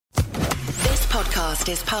podcast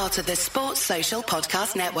is part of the Sports Social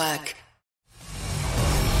Podcast Network.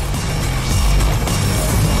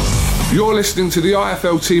 You're listening to the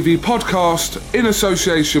IFL TV podcast in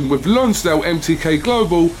association with Lonsdale MTK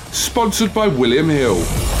Global, sponsored by William Hill.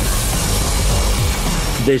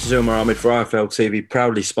 This is Umar Ahmed for IFL TV,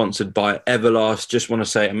 proudly sponsored by Everlast. Just want to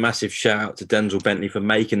say a massive shout out to Denzel Bentley for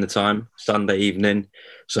making the time Sunday evening.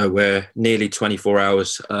 So we're nearly 24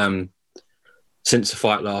 hours since the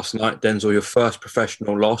fight last night. Denzel, your first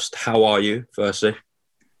professional loss. How are you, firstly?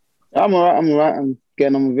 I'm all right. I'm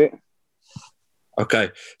getting on with it. Okay.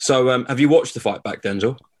 So have you watched the fight back,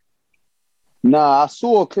 Denzel? Nah, I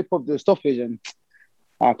saw a clip of the stoppage and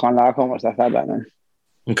I can't watch that fight back, man.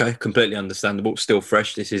 Okay, completely understandable. Still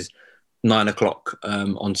fresh. This is 9 o'clock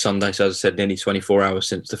on Sunday. So as I said, nearly 24 hours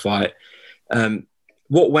since the fight.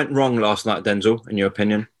 What went wrong last night, Denzel, in your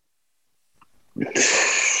opinion?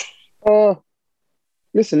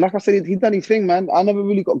 Listen, like I said, he done his thing, man. I never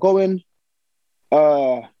really got going. He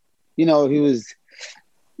was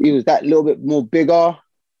that little bit more bigger.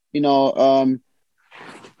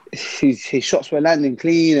 His shots were landing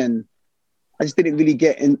clean, and I just didn't really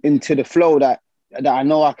get into the flow that I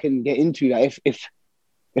know I can get into. That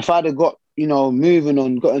if I'd have got moving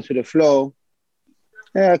on, got into the flow,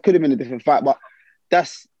 yeah, it could have been a different fight. But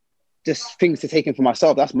that's just things to take in for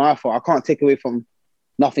myself. That's my fault. I can't take away from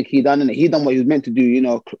nothing he done. And he done what he was meant to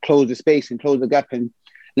do. Close the space and close the gap and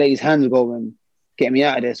let his hands go and get me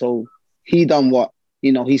out of there. So he done what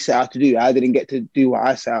he set out to do. I didn't get to do what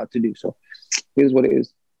I set out to do. So it is what it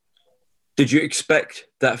is. Did you expect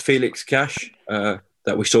that Felix Cash that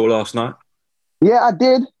we saw last night? Yeah, I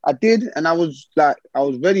did, and I was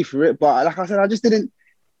ready for it. But like I said, I just didn't.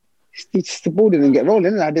 The ball didn't get rolling,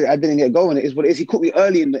 and I didn't get going. It is what it is. He caught me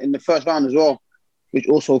early in the first round as well, which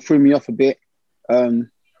also threw me off a bit.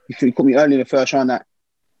 He caught me early in the first round that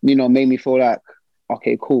made me feel like,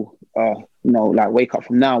 okay, cool. Wake up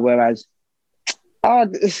from now. Whereas,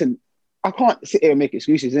 listen, I can't sit here and make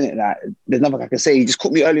excuses, innit? Like, there's nothing I can say. He just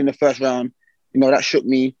caught me early in the first round. That shook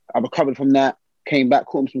me. I recovered from that. Came back,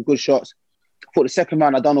 caught him some good shots. I thought the second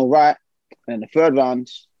round I done all right, and the third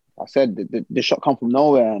round, I said the shot come from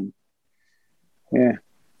nowhere, and yeah.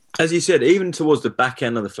 As you said, even towards the back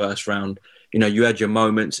end of the first round, you had your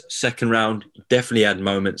moments. Second round, you definitely had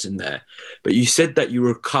moments in there. But you said that you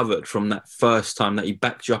recovered from that first time that he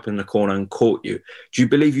backed you up in the corner and caught you. Do you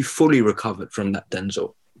believe you fully recovered from that,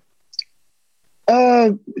 Denzel?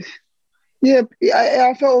 Yeah,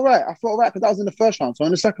 I felt all right. Because that was in the first round. So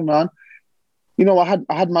in the second round, I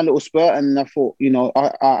had my little spurt, and I thought,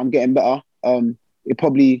 I'm getting better. It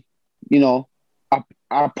probably,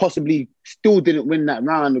 I possibly still didn't win that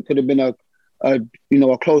round. It could have been a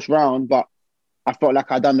close round, but I felt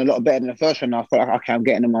like I'd done a lot better than the first round. I felt like, okay, I'm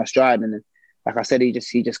getting in my stride. And then, like I said, he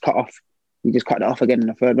just cut off. He just cut it off again in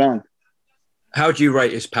the third round. How do you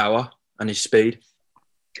rate his power and his speed?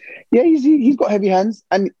 Yeah, he's got heavy hands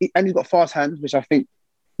and he's got fast hands, which I think,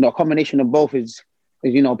 a combination of both is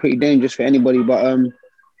pretty dangerous for anybody. But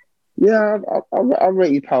yeah, I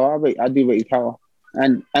rate his power. I do rate his power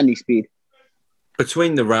and his speed.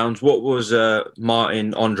 Between the rounds, what was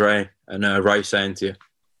Martin, Andre, and Ray saying to you?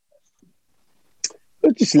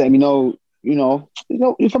 Just let me know.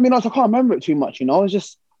 If I'm being honest, I can't remember it too much. It's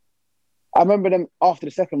just I remember them after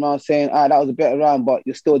the second round saying, "Ah, that was a better round, but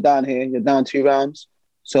you're still down here. You're down 2 rounds,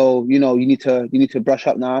 so you need to brush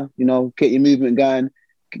up now. Get your movement going,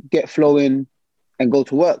 get flowing, and go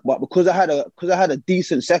to work." But because I had a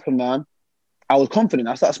decent second round, I was confident.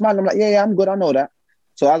 I started smiling. I'm like, yeah, I'm good. I know that.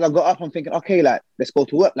 So as I got up, I'm thinking, okay, like, let's go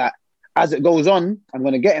to work. Like, as it goes on, I'm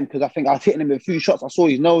going to get him, because I think I was hitting him with a few shots. I saw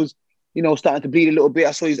his nose, starting to bleed a little bit.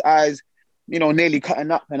 I saw his eyes, nearly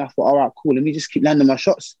cutting up. And I thought, all right, cool. Let me just keep landing my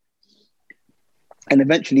shots. And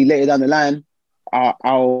eventually, later down the line,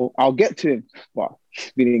 I'll get to him. But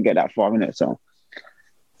we didn't get that far in it. So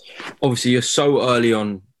obviously, you're so early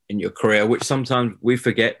on in your career, which sometimes we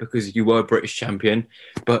forget because you were a British champion.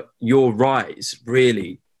 But your rise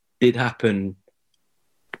really did happen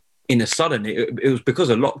in a sudden. It was because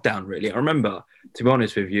of lockdown, really. I remember, to be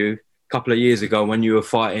honest with you, a couple of years ago when you were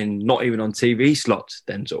fighting not even on TV slots,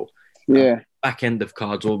 Denzel. Yeah. Back end of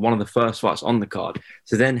cards, or one of the first fights on the card.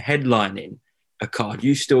 So then headlining a card,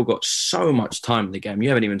 you still got so much time in the game. You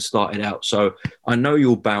haven't even started out. So I know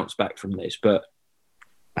you'll bounce back from this, but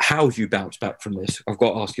how do you bounce back from this? I've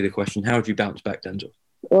got to ask you the question. How do you bounce back, Denzel?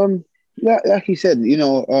 Yeah, like you said,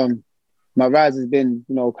 my rise has been,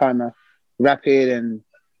 kind of rapid, and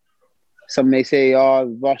some may say,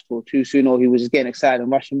 rushed or too soon, or he was just getting excited and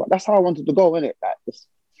rushing. But that's how I wanted to go, innit? Like, it's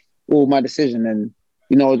all my decision. And,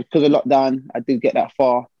 because of lockdown, I did get that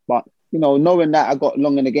far. But, knowing that I got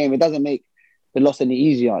long in the game, it doesn't make the loss any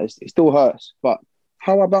easier. It still hurts. But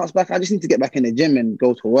how I bounce back, I just need to get back in the gym and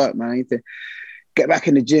go to work, man. I need to get back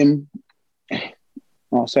in the gym.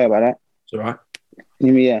 Oh, sorry about that. It's all right.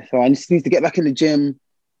 Yeah, so I just need to get back in the gym,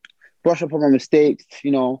 brush up on my mistakes,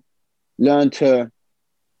 learn to,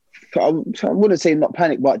 I wouldn't say not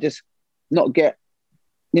panic, but just not get,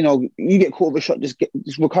 you get caught with a shot, just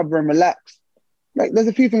recover and relax. Like, there's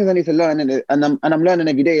a few things I need to learn, and I'm learning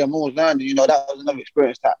every day. I'm always learning. That was another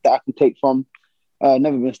experience that I can take from.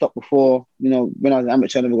 Never been stopped before. When I was an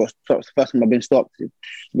amateur, I never got stopped. It's the first time I've been stopped. To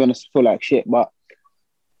be honest, I feel like shit, but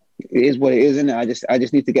it is what it is, isn't it? I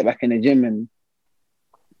just need to get back in the gym and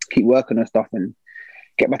keep working and stuff and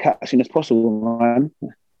get back out as soon as possible, man.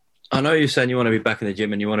 I know you're saying you want to be back in the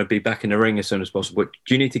gym and you want to be back in the ring as soon as possible, but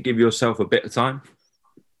do you need to give yourself a bit of time?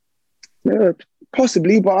 Yeah,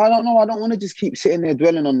 possibly, but I don't know. I don't want to just keep sitting there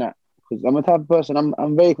dwelling on that, because I'm a type of person.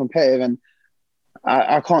 I'm very competitive, and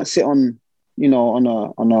I can't sit on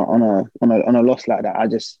on a loss like that. I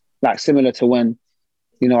just, like, similar to when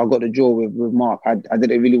I got the draw with Mark. I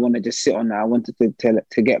didn't really want to just sit on that. I wanted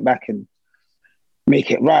to get back and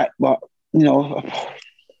make it right, but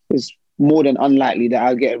it's more than unlikely that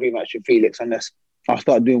I'll get a rematch with Felix unless I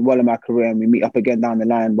start doing well in my career and we meet up again down the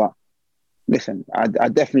line. But listen, I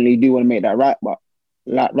definitely do want to make that right, but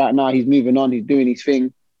like right now he's moving on, he's doing his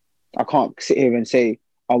thing. I can't sit here and say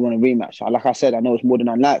I want a rematch. Like I said, I know it's more than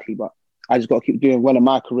unlikely, but I just got to keep doing well in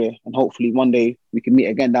my career, and hopefully one day we can meet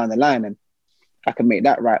again down the line and I can make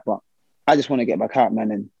that right. But I just want to get back out,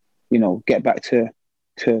 man, and get back to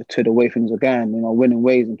the way things are going, winning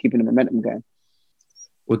ways and keeping the momentum going.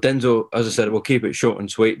 Well, Denzel, as I said, we'll keep it short and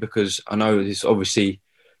sweet, because I know this is obviously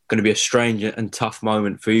going to be a strange and tough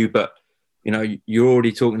moment for you, but you're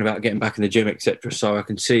already talking about getting back in the gym, etc. So I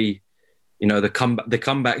can see, the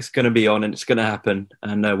comeback's going to be on and it's going to happen,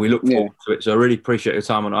 and we look forward to it. So I really appreciate your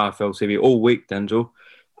time on IFL TV all week, Denzel.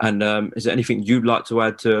 And is there anything you'd like to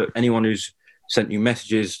add to anyone who's sent you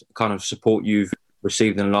messages, kind of support you've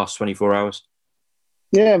received in the last 24 hours?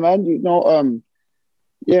 Yeah, man.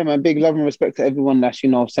 Man. Big love and respect to everyone that's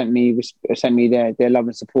sent me their love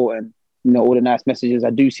and support, and all the nice messages.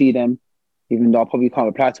 I do see them, even though I probably can't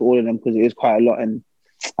reply to all of them because it is quite a lot, and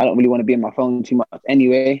I don't really want to be on my phone too much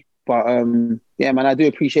anyway. But man, I do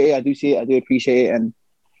appreciate it. I do see it. I do appreciate it, and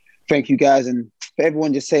thank you guys. And for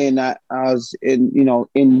everyone just saying that I was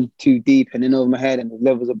in too deep and in over my head and the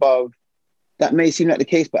levels above, that may seem like the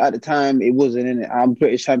case, but at the time it wasn't. Innit? I'm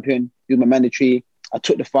British champion. It was my mandatory. I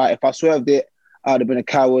took the fight. If I swerved it, I would have been a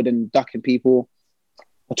coward and ducking people.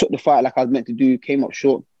 I took the fight like I was meant to do, came up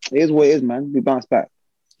short. It is what it is, man. We bounced back.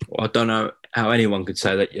 Well, I don't know how anyone could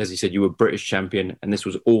say that. As you said, you were British champion and this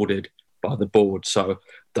was ordered by the board. So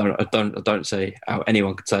I don't say how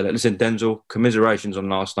anyone could say that. Listen, Denzel, commiserations on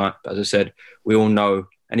last night. As I said, we all know,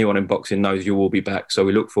 anyone in boxing knows you will be back. So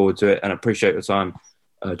we look forward to it and appreciate your time.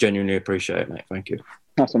 Genuinely appreciate it, mate. Thank you.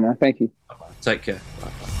 Awesome, man. Thank you. Take care.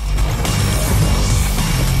 Bye.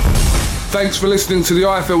 Thanks for listening to the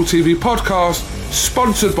IFL TV podcast,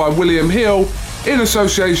 sponsored by William Hill in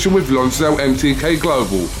association with Lonsdale MTK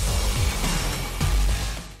Global.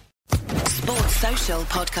 Sports Social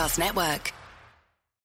Podcast Network.